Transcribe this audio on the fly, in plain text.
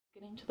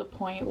Getting to the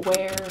point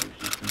where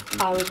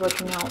I was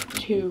working out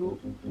too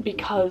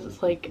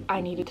because like I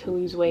needed to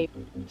lose weight.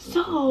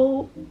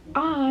 So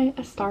I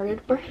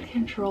started birth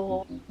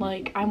control.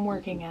 Like I'm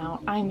working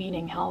out, I'm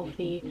eating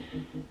healthy,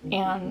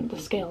 and the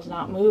scale's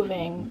not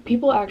moving.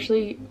 People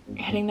actually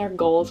hitting their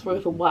goals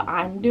with what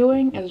I'm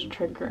doing is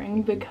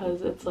triggering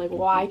because it's like,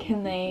 why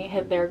can they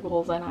hit their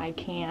goals and I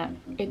can't?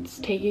 It's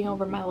taking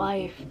over my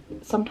life.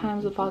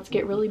 Sometimes the thoughts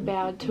get really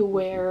bad to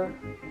where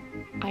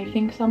I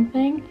think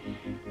something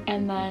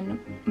and then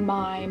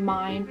my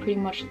mind pretty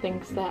much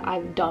thinks that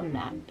I've done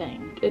that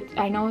thing.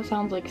 I know it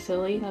sounds like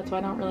silly, that's why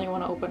I don't really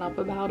want to open up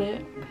about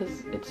it,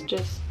 because it's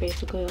just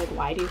basically like,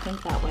 why do you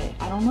think that way?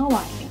 I don't know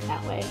why I think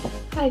that way.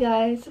 Hi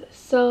guys,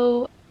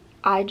 so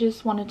I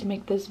just wanted to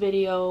make this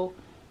video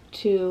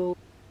to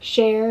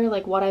share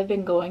like what I've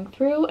been going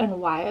through and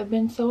why I've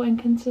been so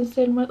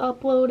inconsistent with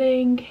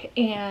uploading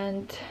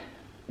and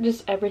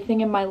just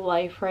everything in my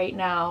life right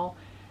now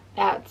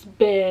that's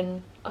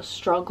been a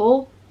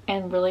struggle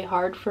and really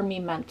hard for me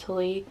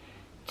mentally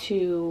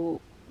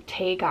to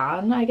take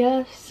on, I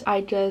guess.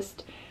 I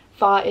just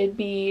thought it'd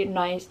be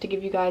nice to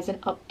give you guys an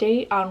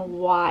update on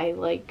why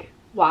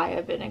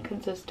I've been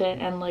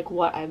inconsistent and like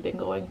what I've been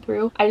going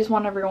through. I just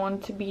want everyone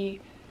to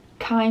be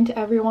kind to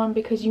everyone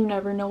because you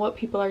never know what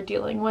people are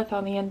dealing with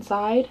on the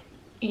inside,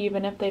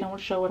 even if they don't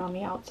show it on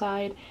the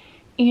outside.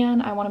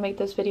 And I want to make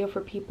this video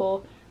for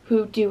people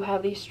who do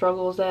have these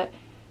struggles that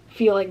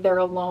feel like they're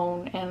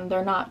alone and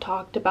they're not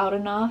talked about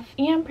enough,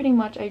 and pretty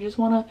much I just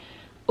want to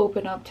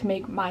open up to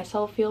make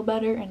myself feel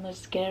better and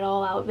just get it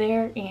all out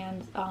there,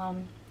 and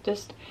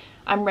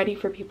I'm ready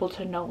for people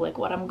to know like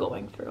what I'm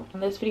going through.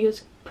 And this video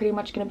is pretty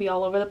much going to be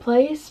all over the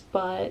place,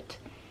 but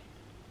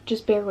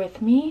just bear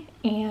with me,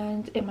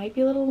 and it might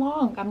be a little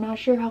long. I'm not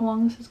sure how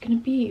long this is going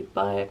to be,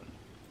 but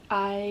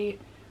I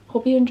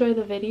hope you enjoy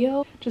the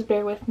video. Just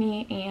bear with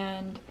me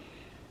and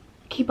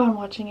keep on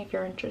watching if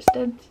you're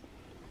interested.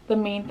 The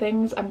main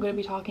things I'm going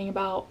to be talking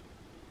about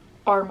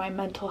are my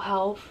mental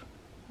health,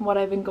 what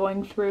I've been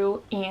going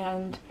through,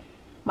 and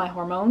my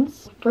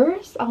hormones.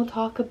 First, I'll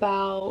talk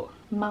about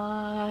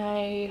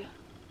my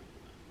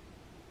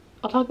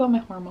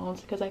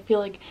hormones because I feel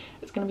like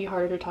it's going to be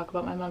harder to talk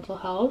about my mental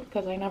health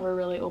because I never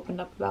really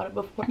opened up about it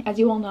before. As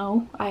you all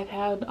know, I've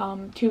had 2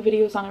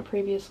 videos on it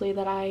previously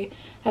that I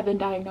have been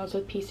diagnosed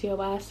with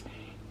PCOS,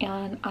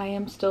 and I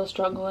am still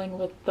struggling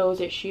with those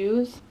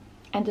issues.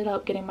 Ended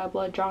up getting my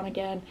blood drawn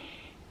again,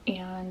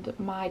 and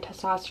my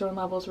testosterone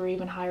levels were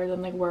even higher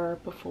than they were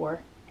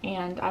before,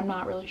 and I'm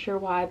not really sure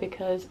why,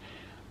 because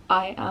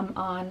I am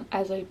on,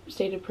 as I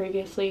stated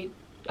previously,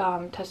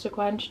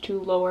 Testoquench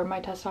to lower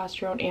my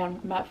testosterone and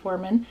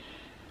metformin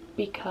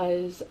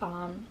because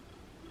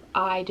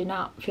I did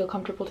not feel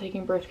comfortable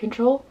taking birth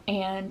control,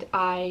 and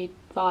I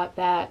thought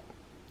that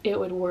it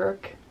would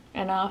work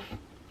enough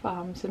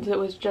since it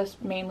was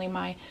just mainly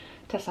my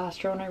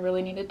testosterone I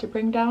really needed to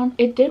bring down.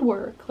 It did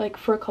work, like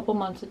for a couple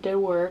months it did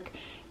work.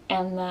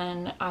 And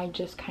then I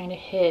just kind of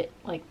hit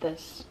like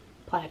this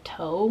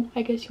plateau,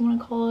 I guess you want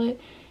to call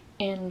it,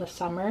 in the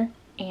summer.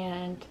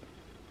 And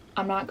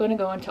I'm not going to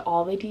go into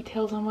all the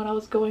details on what I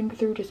was going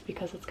through just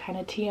because it's kind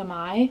of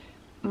TMI.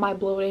 My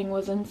bloating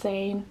was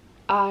insane.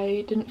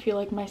 I didn't feel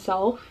like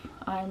myself.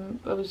 I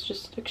was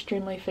just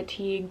extremely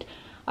fatigued.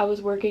 I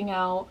was working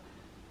out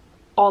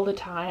all the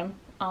time.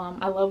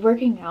 I love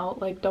working out,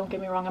 like don't get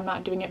me wrong, I'm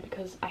not doing it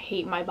because I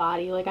hate my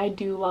body, like I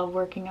do love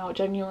working out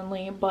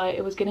genuinely, but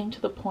it was getting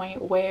to the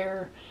point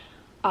where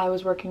I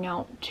was working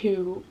out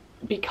too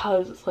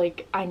because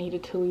like I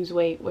needed to lose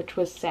weight, which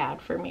was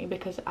sad for me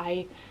because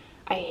I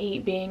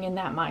hate being in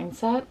that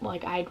mindset.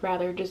 Like I'd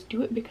rather just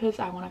do it because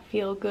I want to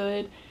feel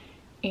good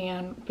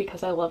and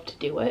because I love to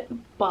do it,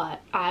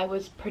 but I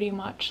was pretty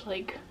much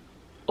like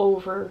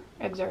over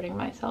exerting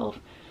myself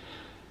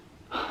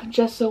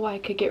just so I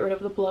could get rid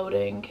of the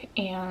bloating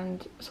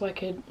and so I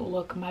could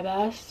look my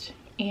best,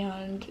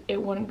 and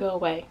it wouldn't go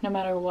away no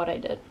matter what I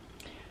did.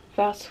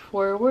 Fast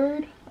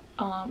forward,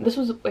 this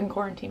was in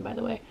quarantine by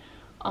the way,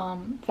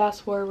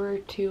 fast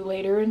forward to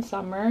later in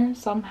summer,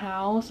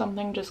 somehow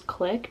something just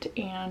clicked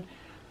and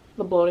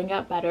the bloating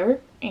got better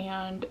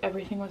and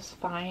everything was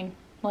fine.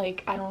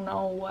 Like I don't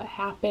know what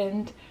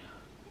happened,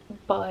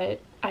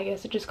 but I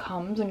guess it just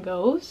comes and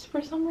goes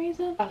for some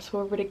reason. Fast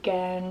forward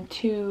again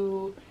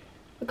to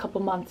a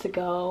couple months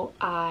ago,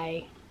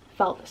 I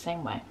felt the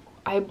same way.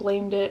 I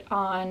blamed it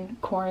on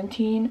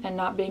quarantine and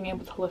not being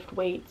able to lift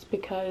weights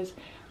because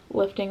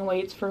lifting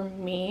weights for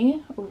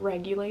me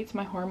regulates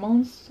my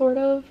hormones sort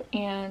of,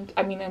 and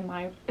I mean in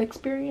my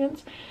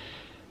experience.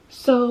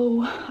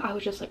 So I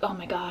was just like, oh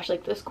my gosh,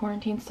 like this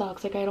quarantine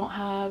sucks. Like I don't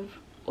have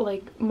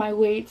like my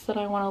weights that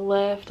I want to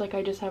lift, like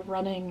I just have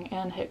running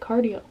and HIIT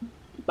cardio.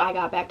 I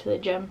got back to the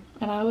gym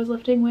and I was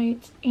lifting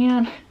weights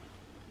and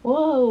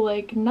whoa,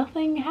 like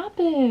nothing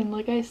happened.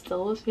 Like I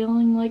still was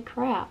feeling like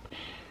crap.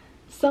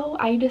 So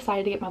I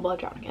decided to get my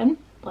blood drawn again.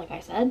 Like I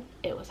said,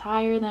 it was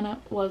higher than it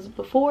was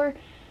before.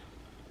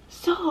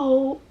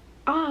 So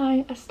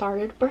I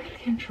started birth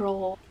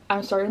control.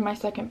 I started my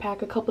second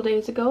pack a couple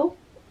days ago,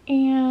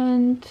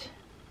 and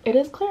it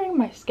is clearing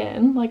my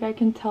skin. Like, I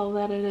can tell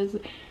that it is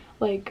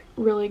like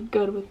really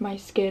good with my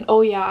skin.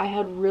 Oh yeah, I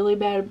had really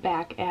bad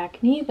back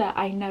acne that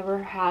I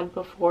never had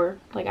before.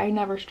 Like, I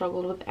never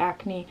struggled with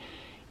acne,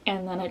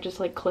 and then it just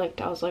like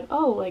clicked. I was like,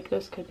 oh, like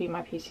this could be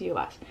my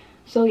PCOS.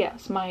 So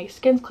yes, my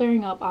skin's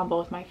clearing up on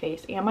both my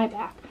face and my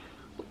back,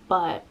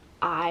 but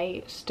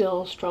I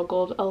still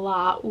struggled a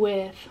lot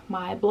with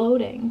my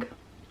bloating,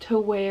 to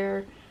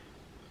where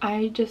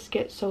I just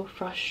get so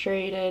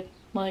frustrated.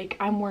 Like,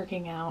 I'm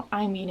working out,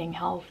 I'm eating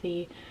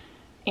healthy,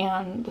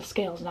 and the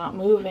scale's not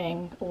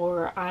moving,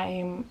 or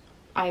I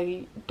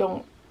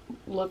don't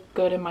look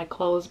good in my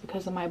clothes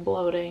because of my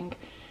bloating.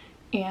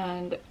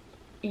 And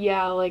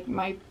yeah, like,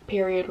 my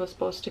period was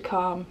supposed to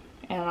come,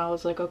 and I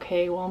was like,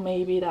 okay, well,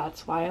 maybe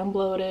that's why I'm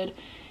bloated.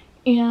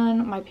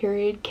 And my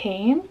period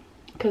came,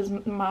 because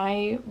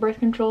my birth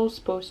control is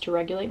supposed to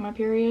regulate my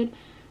period,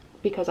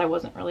 because I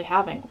wasn't really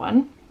having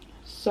one,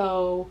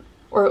 so,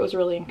 or it was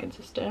really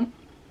inconsistent.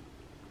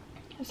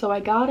 So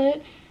I got it.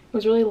 It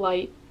was really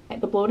light.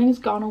 The bloating has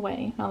gone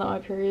away now that my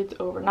period's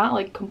over. Not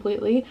like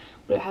completely,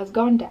 but it has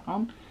gone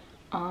down.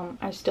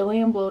 I still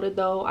am bloated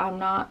though. I'm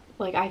not,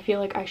 like, I feel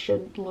like I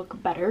should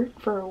look better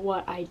for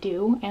what I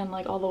do and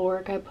like all the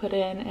work I put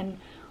in and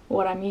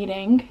what I'm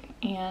eating,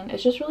 and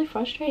it's just really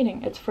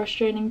frustrating. It's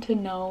frustrating to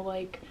know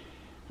like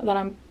that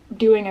I'm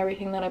doing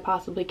everything that I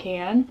possibly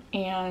can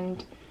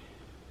and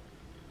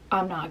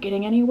I'm not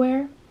getting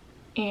anywhere,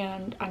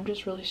 and I'm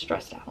just really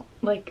stressed out.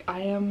 Like,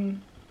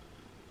 I'm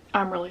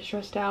really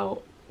stressed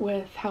out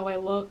with how I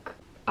look.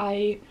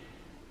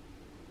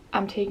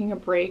 I'm taking a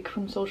break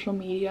from social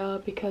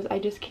media because I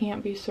just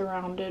can't be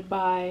surrounded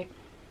by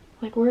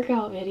like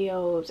workout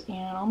videos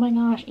and oh my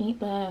gosh, eat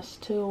this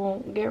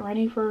to get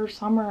ready for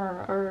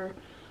summer, or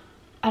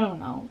I don't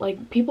know,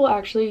 like people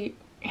actually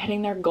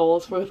hitting their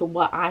goals with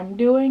what I'm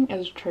doing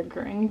is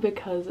triggering,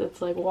 because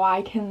it's like,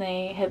 why can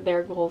they hit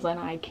their goals and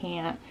I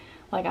can't?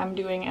 Like, I'm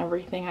doing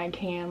everything I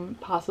can,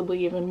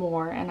 possibly even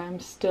more, and I'm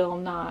still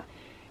not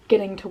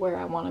getting to where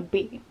I want to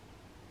be.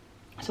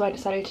 So I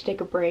decided to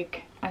take a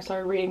break. I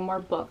started reading more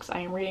books. I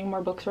am reading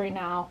more books right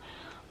now,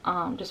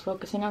 just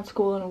focusing on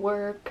school and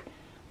work,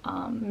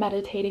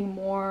 meditating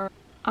more.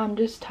 I'm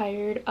just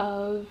tired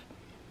of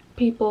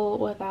people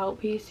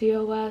without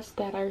PCOS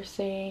that are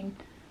saying,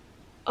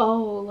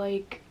 oh,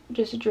 like,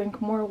 just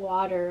drink more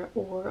water,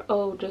 or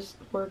oh, just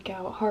work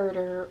out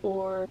harder,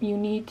 or you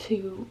need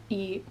to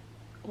eat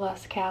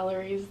less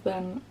calories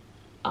than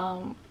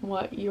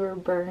what you're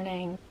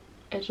burning.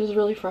 It's just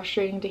really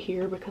frustrating to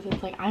hear, because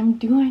it's like, I'm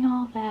doing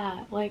all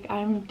that, like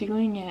I'm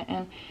doing it,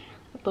 and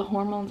the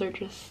hormones are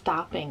just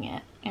stopping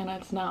it, and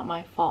it's not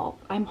my fault.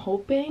 I'm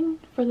hoping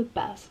for the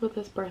best with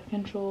this birth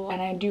control,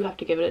 and I do have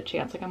to give it a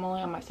chance. Like, I'm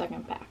only on my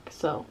second pack,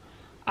 so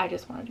I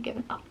just wanted to give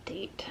an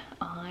update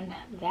on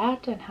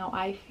that and how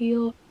I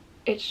feel.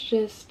 It's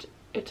just,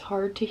 it's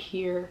hard to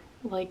hear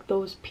like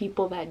those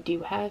people that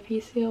do have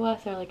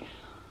PCOS are like,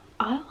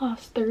 I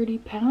lost 30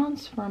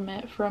 pounds from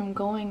it, from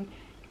going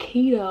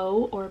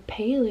keto or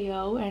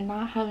paleo and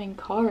not having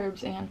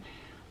carbs. And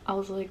I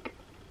was like,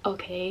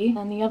 okay.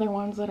 And the other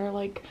ones that are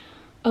like,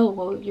 oh,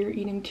 well, you're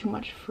eating too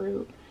much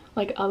fruit.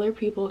 Like, other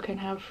people can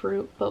have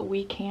fruit, but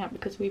we can't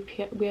because we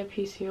have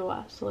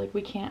PCOS. So like,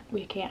 we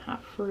can't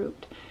have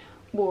fruit,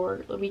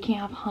 or we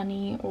can't have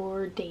honey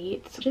or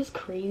dates. It's just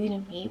crazy to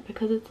me,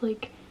 because it's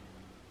like,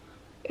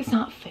 it's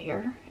not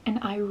fair, and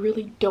I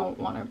really don't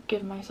want to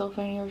give myself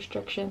any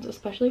restrictions,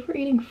 especially for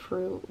eating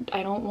fruit.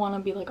 I don't want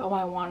to be like, oh,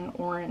 I want an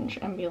orange,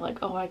 and be like,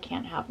 oh, I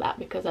can't have that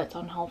because that's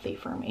unhealthy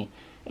for me.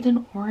 It's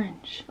an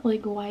orange.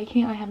 Like, why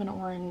can't I have an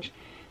orange?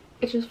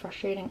 It's just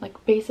frustrating.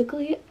 Like,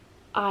 basically,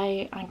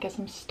 I guess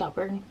I'm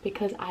stubborn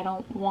because I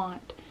don't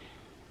want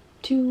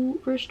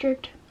to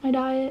restrict my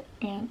diet,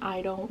 and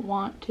I don't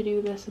want to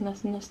do this and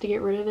this and this to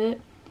get rid of it,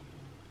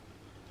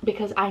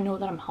 because I know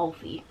that I'm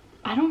healthy.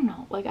 I don't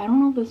know, like, I don't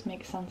know if this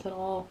makes sense at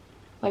all.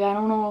 Like, I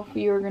don't know if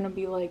you're gonna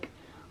be like,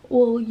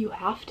 well, you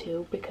have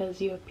to because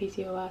you have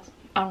PCOS.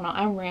 I don't know,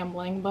 I'm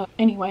rambling, but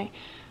anyway,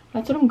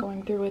 that's what I'm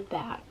going through with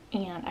that,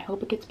 and I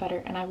hope it gets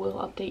better, and I will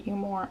update you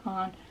more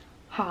on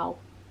how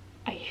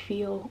I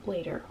feel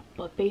later.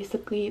 But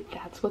basically,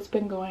 that's what's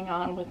been going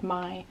on with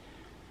my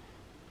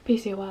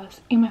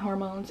PCOS and my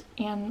hormones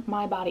and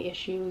my body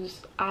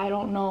issues. I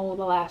don't know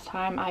the last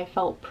time I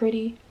felt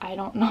pretty. I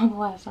don't know the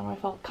last time I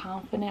felt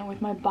confident with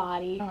my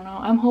body. I don't know.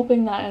 I'm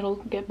hoping that it'll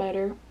get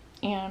better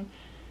and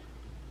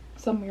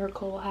some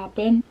miracle will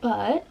happen.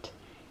 But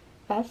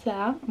that's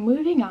that.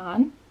 Moving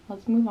on.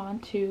 Let's move on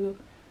to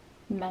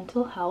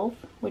mental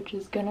health, which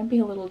is gonna be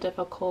a little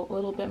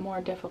bit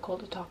more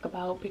difficult to talk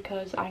about,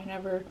 because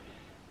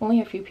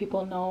only a few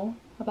people know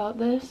about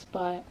this,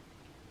 but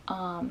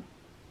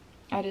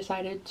I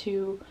decided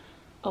to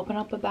open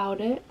up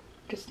about it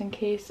just in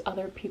case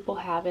other people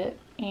have it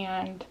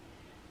and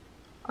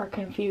are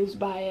confused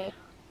by it.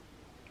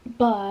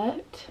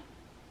 But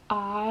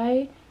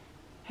I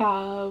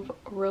have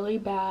really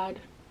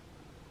bad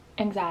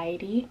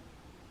anxiety,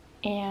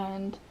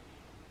 and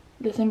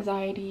this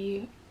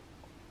anxiety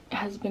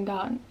has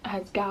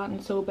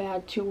gotten so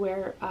bad to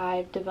where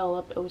I've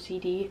developed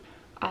OCD.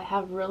 I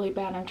have really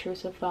bad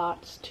intrusive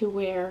thoughts to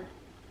where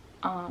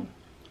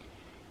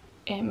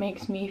it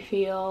makes me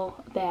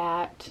feel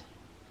that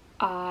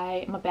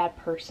I am a bad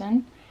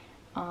person,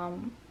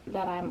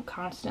 that I'm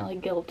constantly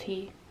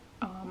guilty.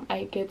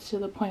 It gets to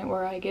the point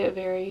where I get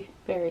very,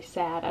 very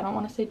sad. I don't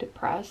want to say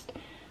depressed,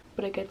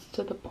 but it gets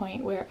to the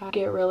point where I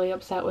get really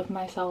upset with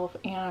myself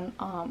and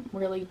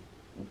really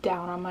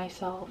down on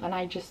myself, and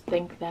I just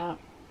think that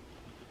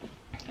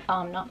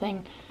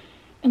nothing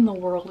in the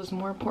world is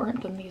more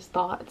important than these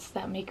thoughts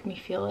that make me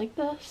feel like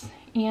this.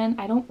 And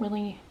I don't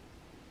really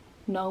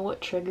know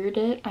what triggered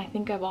it. I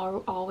think I've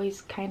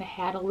always kind of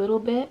had a little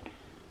bit,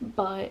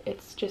 but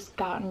it's just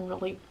gotten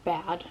really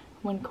bad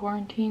when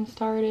quarantine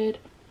started.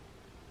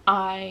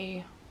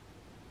 I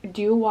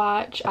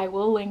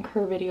will link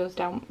her videos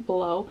down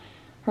below.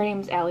 Her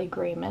name's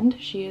Greymond.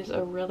 She is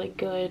a really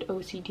good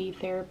OCD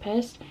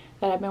therapist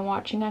that I've been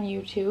watching on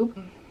YouTube.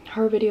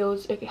 Her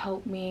videos, it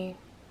helped me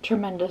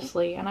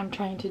tremendously, and I'm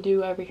trying to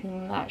do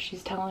everything that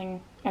she's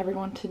telling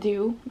everyone to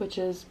do, which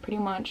is pretty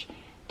much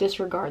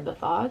disregard the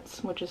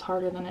thoughts, which is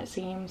harder than it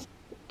seems.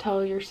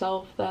 Tell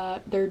yourself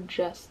that they're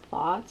just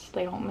thoughts,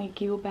 they don't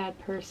make you a bad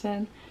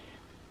person,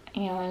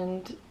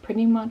 and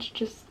pretty much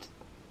just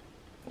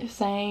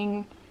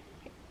saying,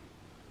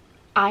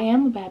 I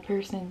am a bad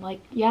person,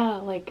 like, yeah,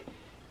 like,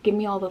 give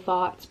me all the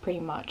thoughts, pretty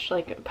much,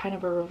 like kind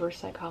of a reverse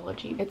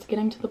psychology. It's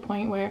getting to the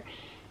point where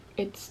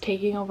it's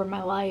taking over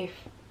my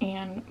life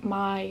and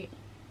my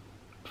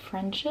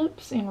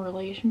friendships and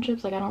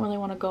relationships. Like, I don't really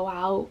want to go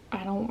out,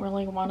 I don't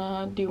really want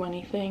to do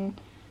anything,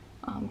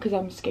 because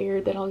I'm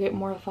scared that I'll get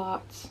more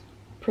thoughts,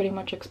 pretty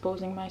much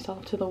exposing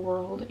myself to the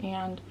world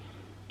and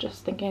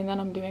just thinking that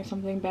I'm doing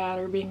something bad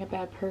or being a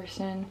bad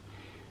person.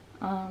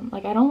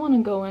 Like, I don't want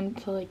to go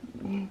into like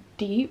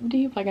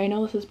deep, like, I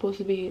know this is supposed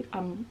to be,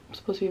 I'm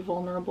supposed to be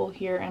vulnerable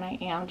here, and I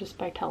am just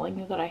by telling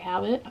you that I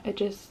have it. It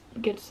just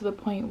gets to the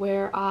point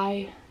where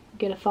I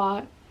get a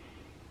thought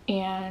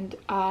and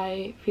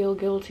I feel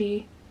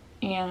guilty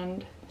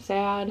and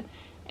sad,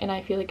 and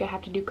I feel like I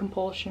have to do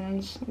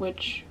compulsions,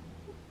 which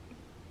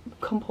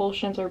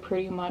compulsions are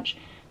pretty much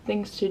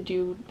things to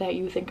do that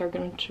you think are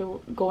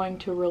going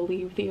to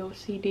relieve the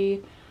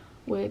OCD,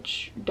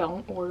 which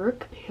don't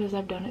work because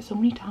I've done it so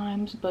many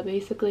times. But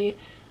basically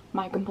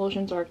my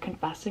compulsions are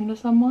confessing to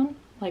someone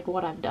like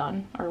what I've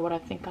done or what I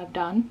think I've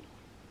done,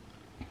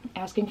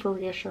 asking for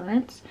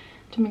reassurance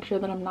to make sure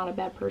that I'm not a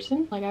bad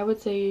person. Like, I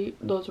would say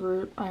those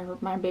were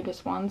my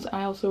biggest ones.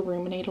 I also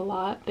ruminate a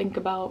lot, think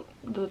about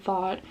the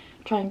thought,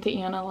 trying to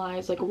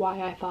analyze like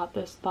why I thought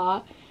this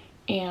thought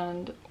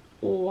and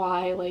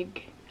why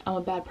like I'm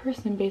a bad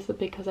person,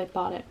 basically because I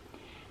thought it.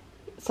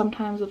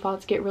 Sometimes the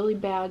thoughts get really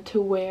bad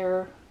to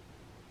where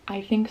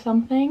I think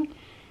something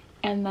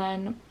and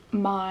then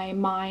my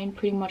mind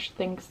pretty much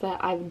thinks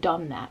that I've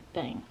done that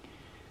thing.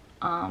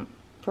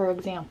 For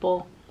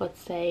example, let's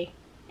say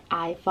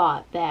I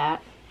thought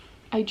that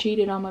I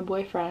cheated on my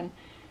boyfriend.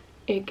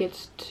 It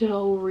gets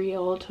so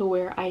real to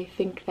where I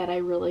think that I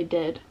really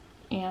did,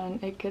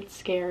 and it gets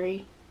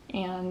scary,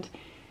 and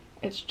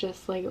it's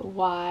just like,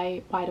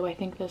 why do I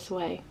think this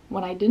way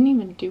when I didn't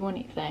even do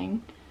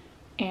anything?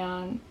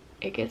 And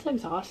it gets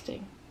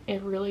exhausting.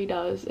 It really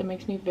does. It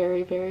makes me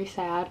very, very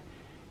sad,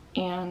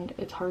 and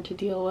it's hard to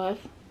deal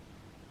with.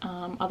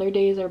 Other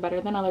days are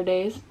better than other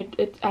days.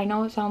 I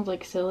know it sounds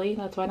like silly,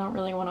 that's why I don't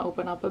really want to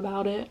open up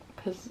about it,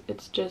 because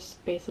it's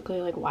just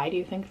basically like, why do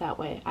you think that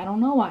way? I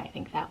don't know why I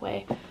think that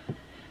way.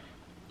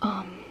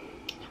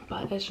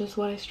 But it's just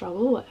what I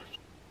struggle with.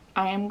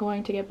 I am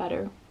going to get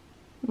better.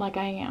 Like,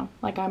 I am.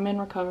 Like, I'm in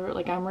recovery.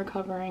 Like, I'm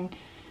recovering.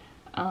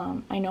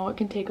 I know it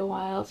can take a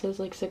while. It says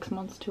like 6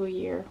 months to a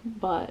year,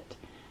 but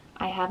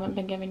I haven't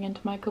been giving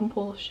into my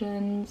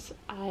compulsions.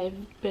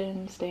 I've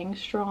been staying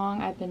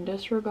strong. I've been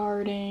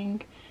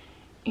disregarding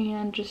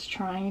and just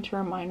trying to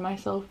remind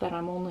myself that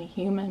I'm only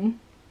human,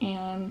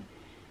 and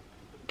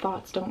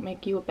thoughts don't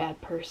make you a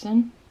bad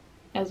person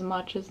as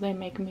much as they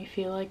make me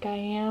feel like I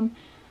am.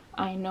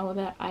 I know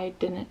that I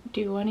didn't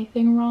do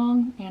anything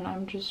wrong, and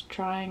I'm just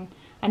trying.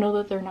 I know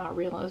that they're not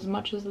real. As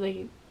much as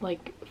they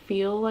like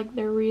feel like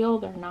they're real,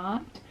 they're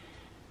not.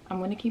 I'm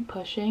going to keep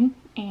pushing,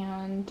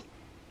 and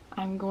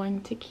I'm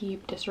going to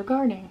keep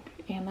disregarding,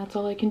 and that's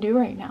all I can do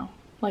right now.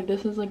 Like,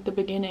 this is like the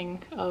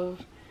beginning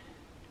of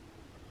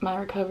my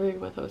recovery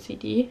with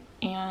OCD,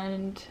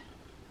 and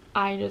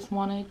I just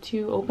wanted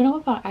to open up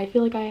about it. I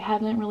feel like I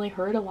haven't really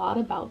heard a lot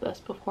about this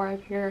before.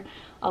 I've heard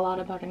a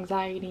lot about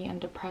anxiety and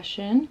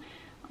depression,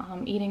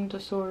 eating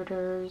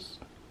disorders,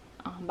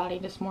 body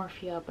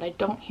dysmorphia, but I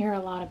don't hear a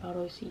lot about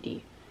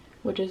OCD,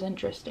 which is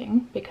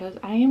interesting because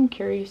I am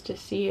curious to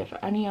see if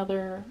any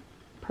other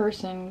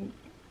person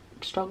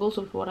struggles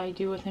with what I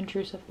do with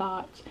intrusive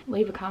thoughts.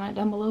 Leave a comment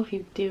down below if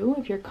you do,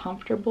 if you're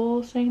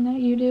comfortable saying that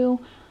you do.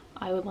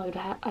 I would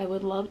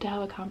love to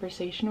have a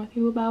conversation with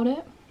you about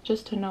it,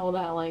 just to know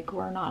that like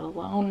we're not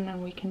alone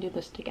and we can do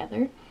this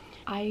together.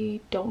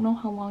 I don't know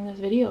how long this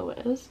video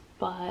is,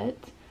 but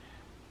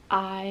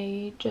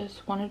I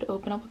just wanted to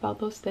open up about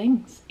those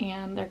things,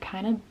 and they're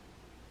kind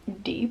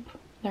of deep,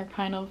 they're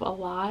kind of a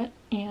lot,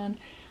 and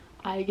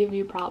I give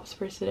you props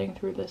for sitting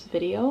through this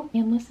video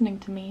and listening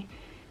to me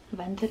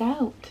vent it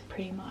out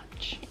pretty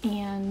much.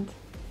 And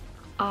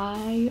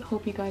I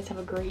hope you guys have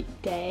a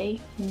great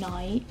day,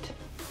 night,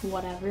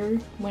 whatever,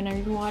 whenever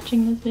you're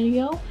watching this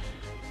video.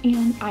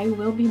 And I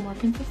will be more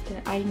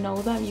consistent. I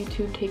know that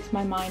YouTube takes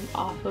my mind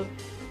off of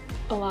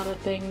a lot of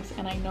things,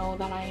 and I know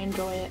that I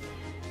enjoy it,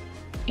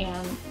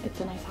 and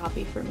it's a nice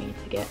hobby for me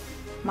to get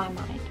my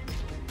mind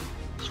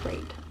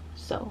straight.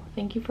 So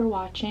thank you for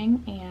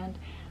watching, and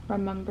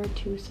remember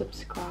to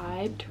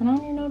subscribe, turn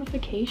on your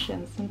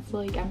notifications, since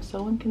like I'm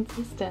so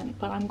inconsistent,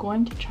 but I'm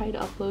going to try to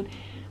upload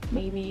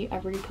maybe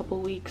every couple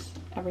weeks,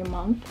 every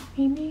month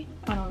maybe.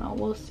 I don't know,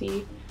 we'll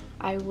see.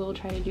 I will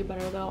try to do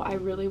better though. I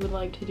really would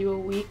like to do a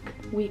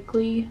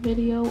weekly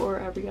video or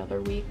every other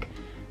week.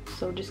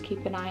 So just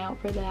keep an eye out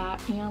for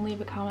that, and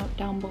leave a comment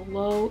down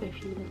below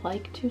if you'd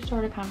like to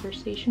start a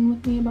conversation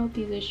with me about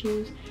these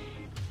issues.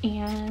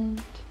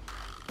 And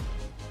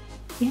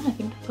yeah, I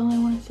think that's all I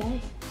want to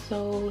say.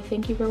 So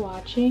thank you for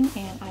watching,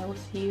 and I will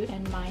see you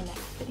in my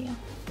next video.